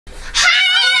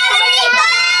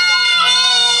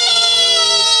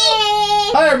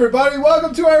Hi everybody,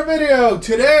 welcome to our video.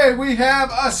 Today we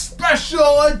have a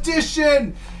special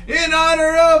edition in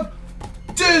honor of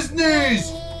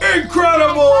Disney's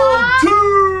Incredible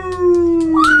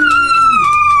 2.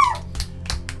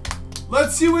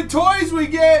 Let's see what toys we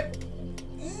get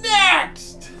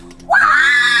next.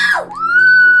 Wow!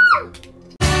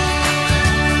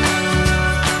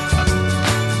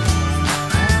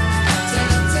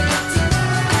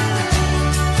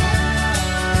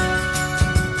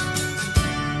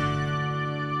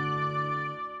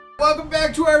 Welcome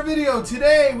back to our video.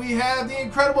 Today we have The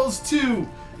Incredibles 2.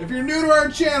 If you're new to our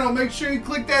channel, make sure you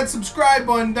click that subscribe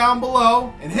button down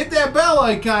below and hit that bell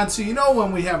icon so you know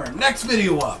when we have our next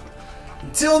video up.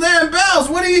 Until then, Bells,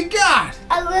 what do you got?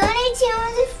 A Looney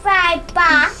Tunes fry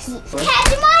box.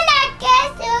 Catch more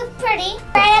nuggets. It looks pretty.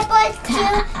 Incredibles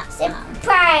 2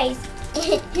 surprise.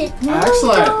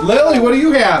 Excellent. Lily, what do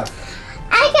you have?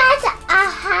 I got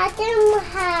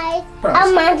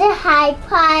a Monster High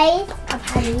prize,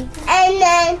 and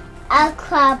then a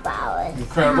Club Hours.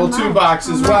 Incredible 2 box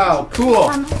as well.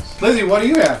 Cool. Lizzie, what do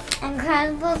you have?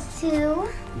 Incredibles 2.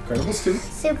 Incredibles 2.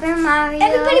 Super Mario.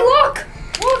 Everybody walk!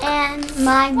 And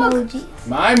my emojis.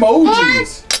 My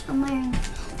emojis. I'm wearing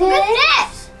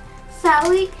this.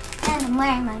 Sully, and I'm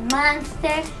wearing my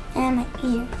monster and my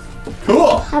ears.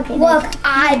 Cool. Okay. Look,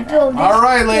 I built this. All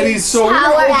right, ladies. So we're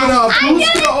gonna open up. Who's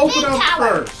I gonna open up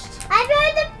tower. first? I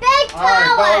built the big All right,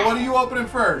 tower. Bella, what are you opening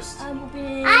first? I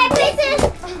built this.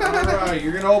 All right,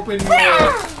 you're gonna open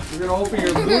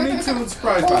your Looney Tunes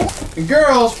surprise box. And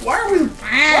girls, why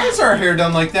is our hair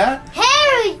done like that?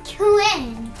 Harley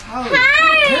Quinn.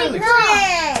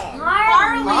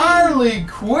 Harley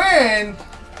Quinn.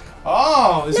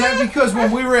 Oh, is that because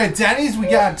when we were at Denny's we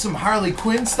got some Harley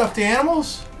Quinn stuffed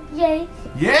animals? Yay.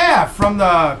 Yeah, from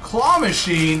the claw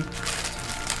machine.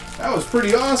 That was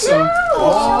pretty awesome.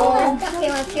 Oh. Okay,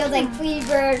 it feels like Tweety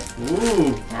Bird.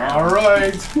 Ooh. All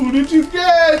right. Who did you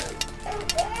get?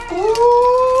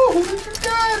 Ooh. Who did you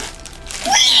get?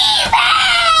 Tweety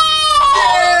Bird!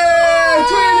 Yeah,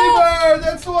 Tweety Bird.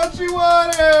 That's what she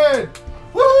wanted.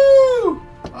 Woo!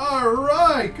 All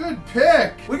right. Good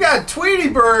pick. We got Tweety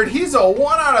Bird. He's a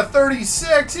 1 out of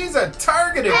 36. He's a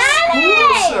Target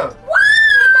exclusive.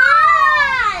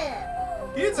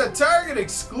 He's a Target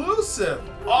exclusive.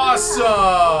 Awesome.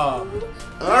 All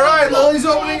right, Lily's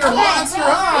opening her Monster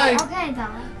High. Okay,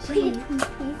 Bella. Please.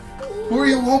 Who are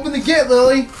you hoping to get,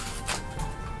 Lily?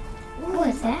 Who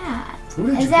is that? Who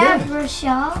did Is you that get?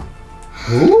 Rochelle?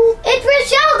 Who? It's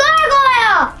Rochelle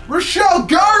Gargoyle! Rochelle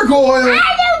Gargoyle.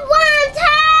 I just want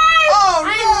her! Oh I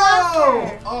no! love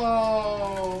her.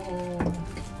 Oh.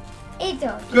 It's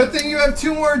okay. Good thing you have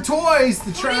 2 more toys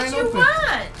to try What and did you open.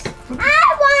 want?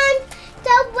 I want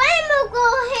the rainbow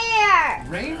girl hair!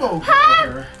 Rainbow Her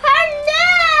color. new!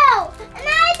 And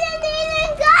I didn't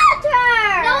even got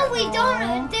her! No, we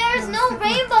don't. There's no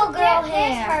rainbow girl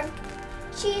hair. Her.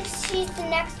 She's the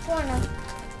next one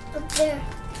up there.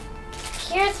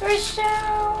 Here's Rochelle.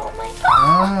 Oh my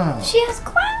god. Oh, She has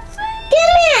glasses.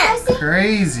 Give me it!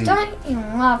 crazy. Don't you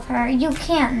love her? You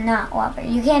can't not love her.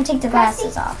 You can't take the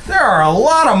glasses off. There are a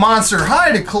lot of Monster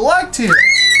High to collect here.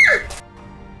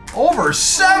 Over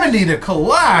 70 to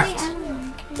collect.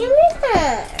 Give me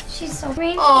her! She's so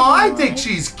rainbow. Oh, I think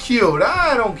she's cute.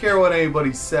 I don't care what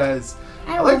anybody says.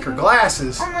 I like her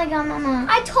glasses. Oh my god, Mama.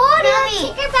 I told her!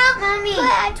 Mommy. Think about Mommy. put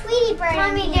a Tweety Bird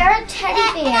Mommy, in there here. are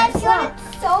teddy And I bears. feel Look.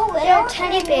 it's so little. There are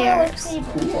teddy bears.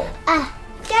 Cool.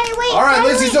 Daddy, wait. All right, Daddy,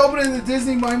 Lizzie's wait. opening the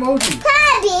Disney Mimoji.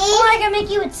 Daddy! Oh, I can make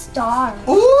you with stars.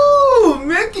 Ooh,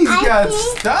 Mickey's I got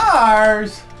think-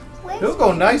 stars. Where's He'll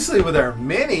go nicely with our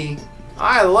Minnie.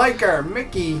 I like our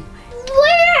Mickey.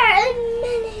 Where? A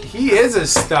minute. He is a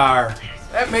star.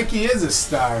 That Mickey is a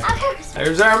star. Okay.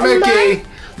 There's our Mickey.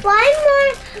 One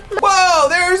more. Whoa,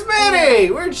 there's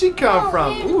Minnie. Where'd she come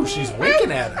from? Ooh, she's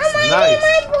winking at us. I'm Nice.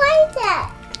 my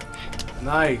blanket.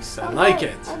 Nice. I like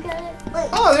it. Okay. Wait.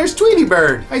 Oh, there's Tweety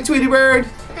Bird. Hi, Tweety Bird.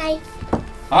 Hi.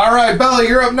 All right, Bella,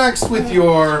 you're up next with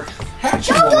your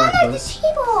Hatchimal Don't at the necklace.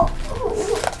 table.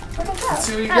 Let's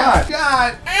see what you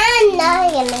got. I'm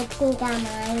not gonna make me down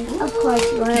mine. Of course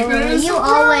you Keep it a will. You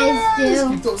surprise. always do.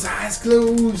 Keep those eyes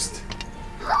closed.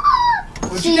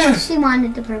 What'd you get? She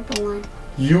wanted the purple one.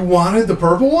 You wanted the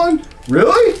purple one?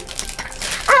 Really?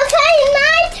 Okay,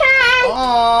 my turn.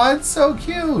 Oh, it's so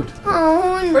cute.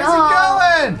 Oh no. Where's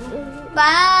it going?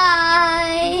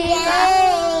 Bye.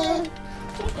 Yay.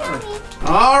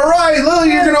 All right,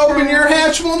 Lily, you're gonna open your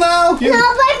Hatchimal now.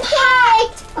 No, but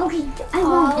part. Okay, I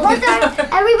won't.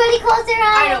 Everybody close their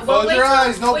eyes. Close your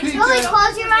eyes, no Lily, peeking.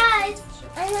 close your eyes.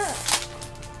 I know.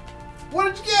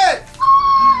 What did you get?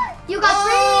 You got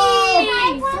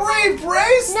Oh, three. three birthday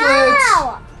bracelets.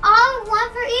 No. Oh, one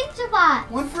for each of us.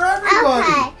 One for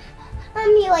everybody. Okay.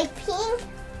 You like pink?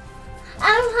 I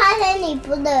don't have any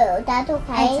blue. That's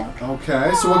okay.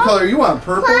 Okay, so what color you want?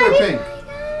 Purple or pink?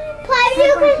 Plus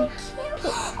you can.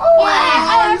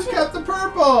 Oh, you just got the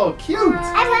purple. Cute.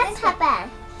 I want Peppa.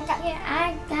 Yeah,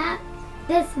 I got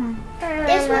this one.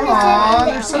 This one is Aw,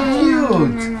 they're so cute.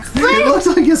 It looks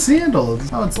like a sandal.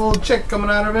 Oh, it's a little chick coming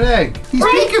out of an egg. He's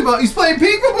peekaboo. He's playing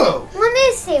peekaboo. Let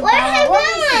me see. What are you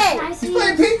doing? He's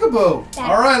playing peekaboo.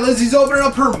 All right, Lizzie's opening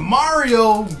up her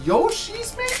Mario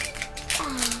Yoshi's, maybe?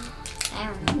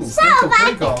 Ooh, So,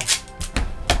 crinkle.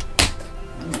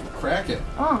 Ooh, crack it.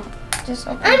 Oh, just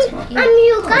open You it.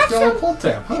 Oh, got it's got a some pull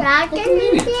tab, huh? dragon Look in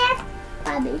convenient. there.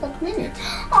 Look convenient.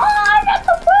 Oh, I got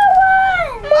the blue one.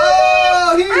 Oh,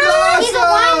 he's He's a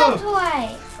awesome. wind-up toy.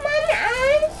 Mommy, I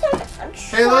want some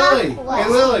Hey, Lily. chocolate. Hey,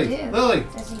 Lily. Dude. Lily.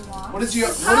 Does he want? What does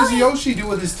Yoshi do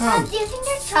with his tongue? Do you think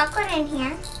there's chocolate in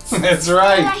here? That's I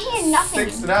right. hear nothing.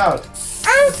 Sticks it out.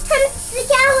 I'm kind of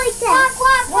stick out like this.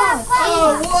 Walk.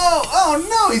 Oh, whoa. Oh,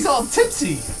 no. He's all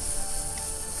tipsy.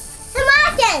 I'm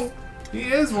walking. He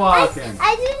is walking.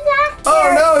 I did not.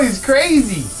 Oh, no. He's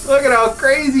crazy. Look at how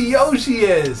crazy Yoshi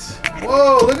is.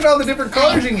 Whoa. Look at all the different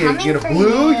colors you can get. You get a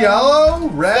blue, yellow,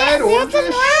 red, orange, There's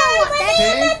a normal one.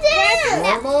 pink,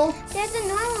 normal. There's a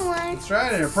normal one. That's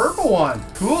right, and a purple one.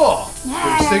 Cool.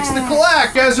 There's 6 to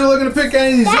collect. Guys are looking to pick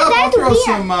any of these up. I'll That's throw weird.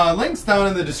 some links down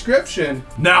in the description.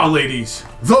 Now, ladies,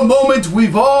 the moment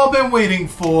we've all been waiting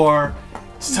for.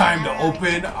 It's time to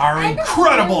open our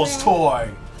Incredibles toy.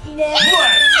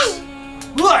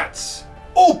 Let's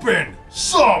open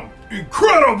some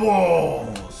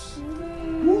Incredibles.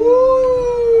 Woo!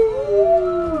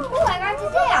 Oh, I got the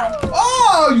dad.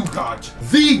 Oh, you got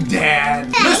the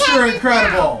dad, Mr.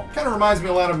 Incredible. Kind of reminds me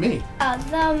a lot of me.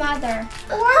 The mother.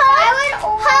 I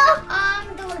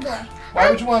would The boy. Why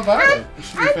would you want Violet? Is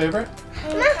she your favorite?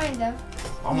 Kind of.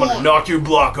 I'm gonna knock your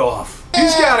block off.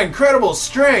 He's got incredible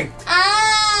strength.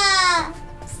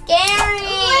 Scary.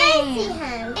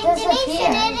 And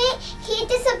then he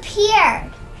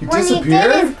disappeared. He When he did his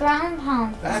disappeared? ground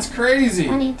pound. That's crazy.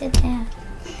 When he did that.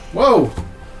 Whoa.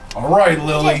 All right,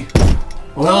 Lily.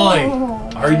 Lily, Oh.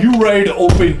 are you ready to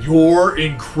open your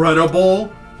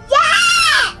Incredible?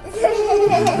 Yes!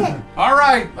 All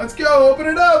right, let's go. Open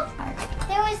it up.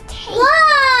 There was tape. Whoa!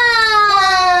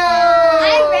 I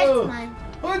ripped mine.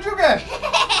 What'd you get?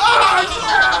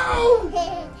 Oh,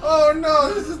 no! Oh,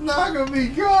 no, this is not going to be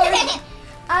good.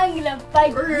 I'm gonna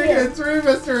fight We're going to get 3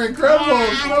 Mr.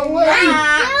 Incredibles. No way.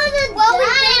 Well, we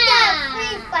did get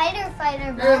free fighter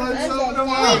Here, let's open them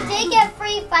We up. did get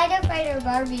free fighter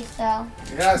Barbie, so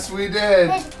Yes, we did.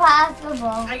 it's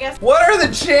possible. What are the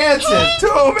chances? 2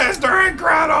 Mr.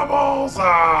 Incredibles.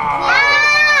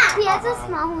 Ah. He has a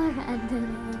smaller head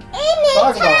than me.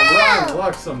 Talk about round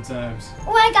luck sometimes.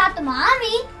 Oh, I got the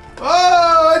mommy.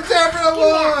 Oh, it's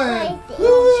everyone!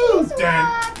 Woo! She's Dun,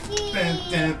 walking. dun,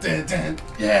 dun, dun, dun.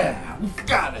 Yeah, we've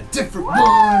got a different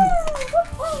one.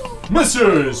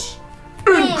 Mrs.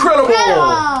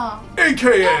 Incredible,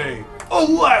 aka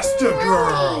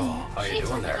Elastigirl. How you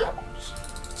doing there?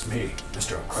 It's me,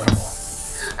 Mr. Incredible.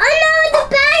 Oh no, the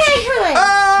bad guy coming.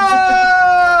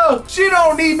 Oh! She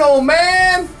don't need no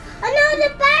man. Oh no,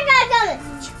 the bad guy coming.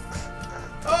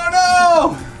 Oh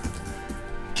no!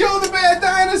 Kill the bad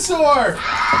dinosaur!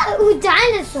 Ooh,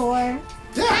 dinosaur.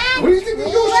 Yeah, what do you think of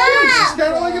Yoshi is? She's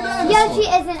kind of like a dinosaur. Yoshi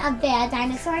isn't a bad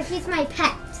dinosaur. He's my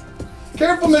pet.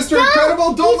 Careful, Mr.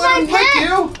 Incredible. Don't let him lick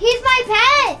you. He's my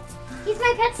pet. He's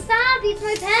my pet. Stop. He's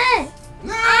my pet.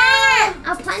 No!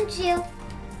 I'll punch you.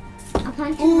 I'll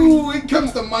punch you. Ooh, here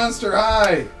comes the Monster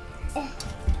High.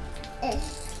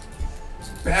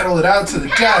 Battle it out to the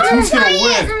death. Who's going to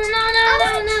win? No.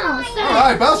 All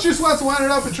right, Belch just wants to wind it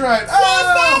up and try it.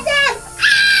 Oh!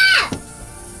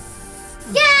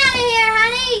 Get out of here,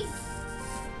 honey.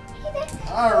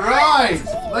 All right,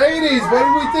 ladies, what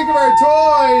did we think of our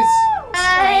toys?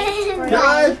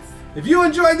 Good? If you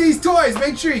enjoyed these toys,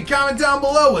 make sure you comment down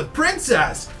below with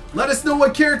Princess. Let us know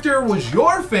what character was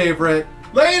your favorite.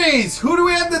 Ladies, who do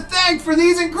we have to thank for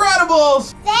these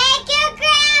Incredibles? Thank you,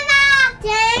 Grandma.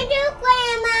 Thank you,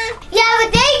 Grandma. Yeah,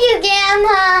 but thank you,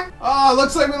 Grandma. Oh,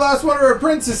 looks like we lost one of our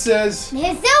princesses.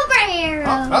 They're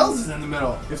superheroes. Oh, Bells is in the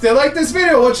middle. If they like this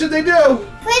video, what should they do?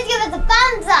 Please give us a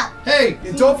thumbs up. Hey,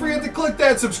 and don't forget to click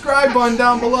that subscribe button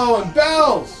down below. And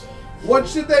Bells, what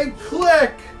should they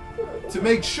click to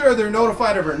make sure they're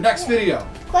notified of our next video?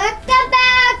 Click the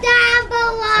bell down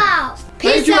below.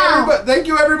 Thank you, everybody. Thank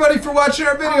you, everybody, for watching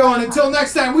our video. And until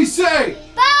next time, we say.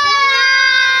 Bye.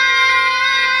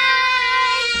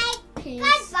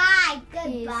 Goodbye.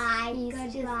 Goodbye. Goodbye,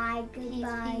 goodbye,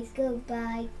 goodbye,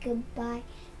 goodbye, goodbye,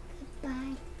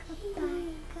 goodbye, goodbye,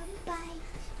 goodbye.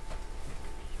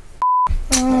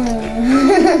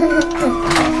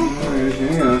 Alright,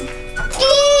 hang on.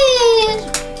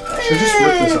 Should just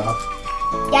rip this off.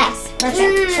 Yes, rip it,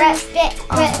 rip it,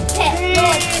 rip it,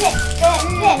 rip it, rip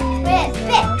it, rip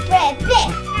it, rip it.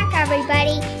 Back,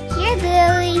 everybody. Here's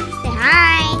Lily. Say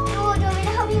hi. Oh, do you want me to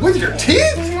help you? With your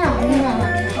teeth? No.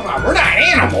 Come on, we're not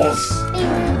animals.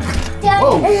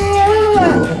 Whoa.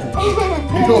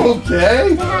 You okay?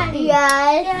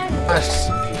 Yes.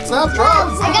 Stop, drop.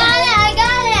 I got it.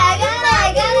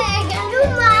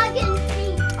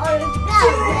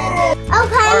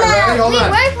 Okay, Alright, hold we on.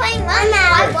 were playing one.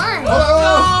 I won.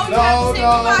 No.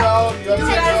 You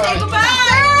gotta say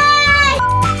goodbye.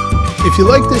 If you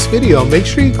like this video, make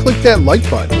sure you click that like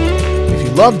button. If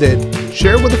you loved it,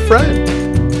 share it with a friend.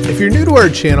 If you're new to our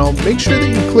channel, make sure that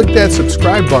you click that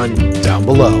subscribe button down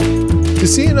below. To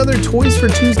see another Toys for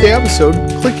Tuesday episode,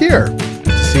 click here.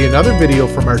 To see another video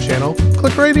from our channel,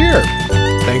 click right here.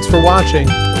 Thanks for watching.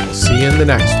 We'll see you in the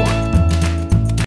next one.